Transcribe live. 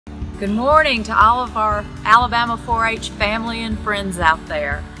Good morning to all of our Alabama 4-H family and friends out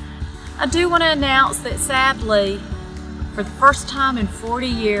there. I do want to announce that sadly, for the first time in 40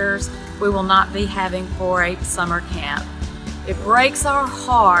 years, we will not be having 4-H summer camp. It breaks our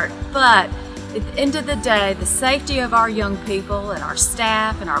heart, but at the end of the day, the safety of our young people and our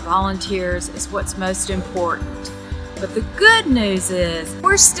staff and our volunteers is what's most important. But the good news is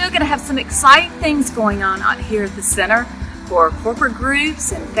we're still going to have some exciting things going on out here at the center for corporate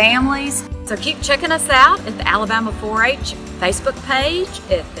groups and families. So keep checking us out at the Alabama 4-H Facebook page,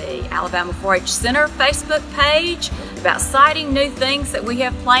 at the Alabama 4-H Center Facebook page, about exciting new things that we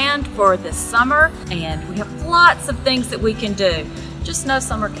have planned for this summer, and we have lots of things that we can do. Just no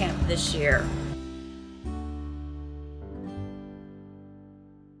summer camp this year.